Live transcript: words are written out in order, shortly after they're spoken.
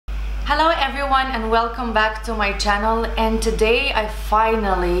Hello everyone and welcome back to my channel, and today I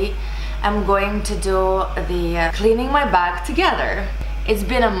finally am going to do the cleaning my bag together. It's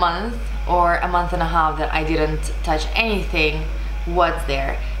been a month or a month and a half that I didn't touch anything what's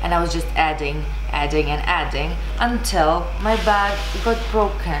there, and I was just adding and adding until my bag got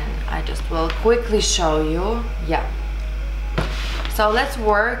broken. I just will quickly show you. Yeah, so let's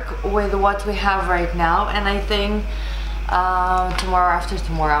work with what we have right now, and I think tomorrow, after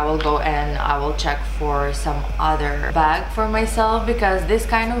tomorrow, I will go and I will check for some other bag for myself, because this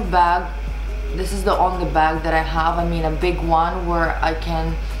kind of bag, this is the only bag that I have. I mean, a big one where I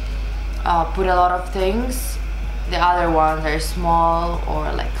can put a lot of things. The other ones are small,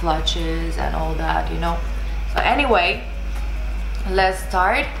 or like clutches and all that, you know. So anyway, let's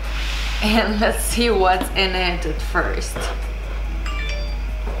start and let's see what's in it at first.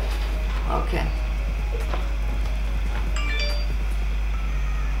 Okay.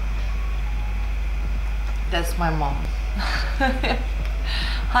 That's my mom.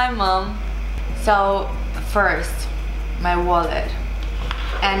 Hi mom. So first, my wallet.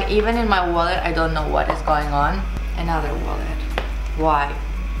 And even in my wallet, I don't know what is going on. Another wallet. Why?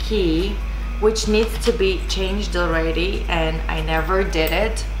 Key, which needs to be changed already, and I never did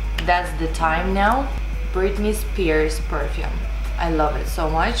it. That's the time now. Britney Spears perfume. I love it so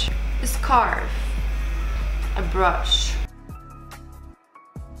much. A scarf. A brush.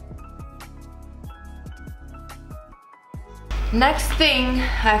 Next thing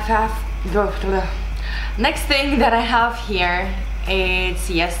that I have here, it's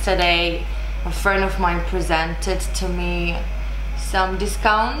yesterday a friend of mine presented to me some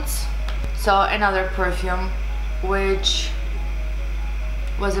discounts. So another perfume, which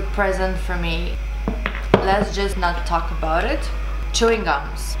was a present for me. Let's just not talk about it. Chewing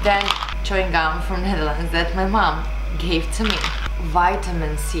gums. Then chewing gum from Netherlands that my mom gave to me.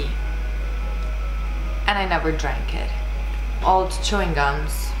 Vitamin C. And I never drank it. Old chewing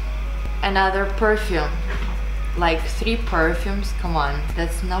gums. Another perfume, like 3 perfumes. Come on,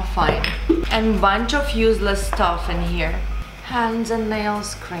 that's not fine. And bunch of useless stuff in here. Hands and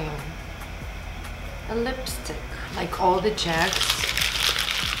nails cream, a lipstick, like all the jacks,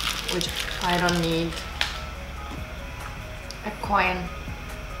 which I don't need, a coin,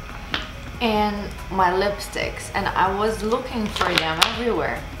 and my lipsticks, and I was looking for them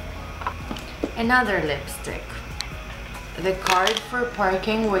everywhere. Another lipstick. The card for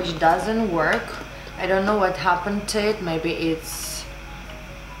parking, which doesn't work. I don't know what happened to it. Maybe it's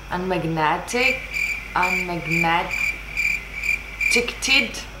unmagnetic. I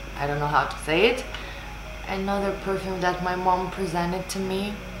don't know how to say it. Another perfume that my mom presented to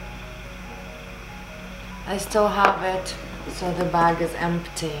me. I still have it, so the bag is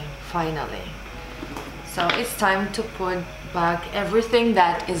empty, finally. So it's time to put back everything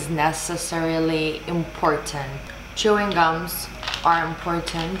that is necessarily important. Chewing gums are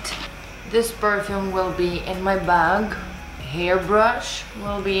important. This perfume will be in my bag. Hairbrush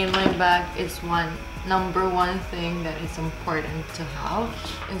will be in my bag. It's number one thing that is important to have.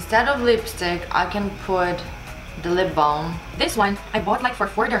 Instead of lipstick, I can put the lip balm. This one I bought like for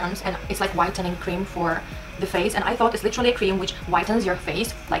 4 dirhams, and it's like whitening cream for the face, and I thought it's literally a cream which whitens your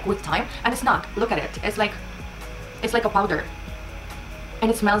face like with time, and it's not. Look at it. It's like a powder, and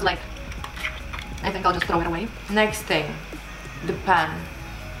it smells like, I think I'll just throw it away. Next thing, the pen,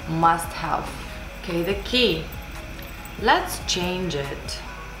 must have. Okay, the key, let's change it.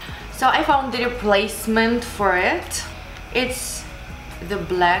 So I found the replacement for it. It's the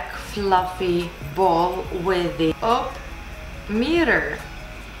black fluffy ball with the mirror.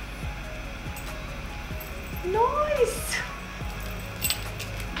 Nice.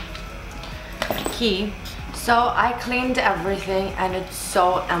 Key. So I cleaned everything and it's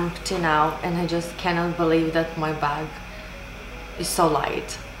so empty now, and I just cannot believe that my bag is so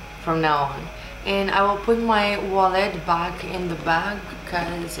light from now on. And I will put my wallet back in the bag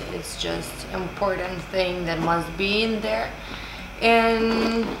because it's just important thing that must be in there.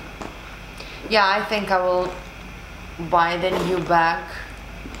 And yeah, I think I will buy the new bag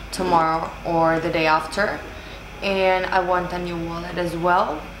tomorrow or the day after, and I want a new wallet as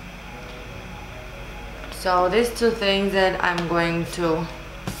well. So these 2 things that I'm going to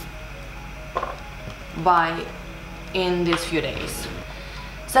buy in these few days.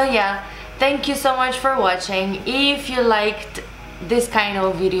 So yeah, thank you so much for watching. If you liked this kind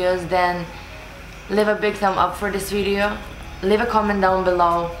of videos, then leave a big thumb up for this video. Leave a comment down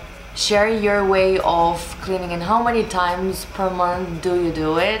below. Share your way of cleaning and how many times per month do you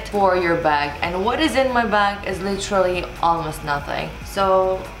do it for your bag. And what is in my bag is literally almost nothing.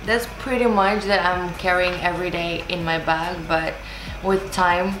 So that's pretty much that I'm carrying every day in my bag, but with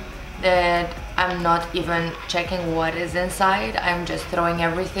time that I'm not even checking what is inside. I'm just throwing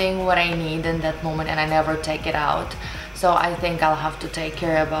everything what I need in that moment, and I never take it out. So I think I'll have to take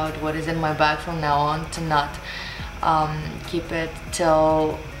care about what is in my bag from now on, to not keep it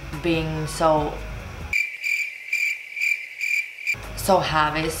till being so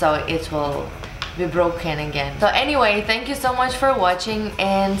heavy, so it will be broken again. So anyway, thank you so much for watching,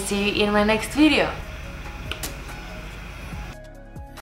 and see you in my next video.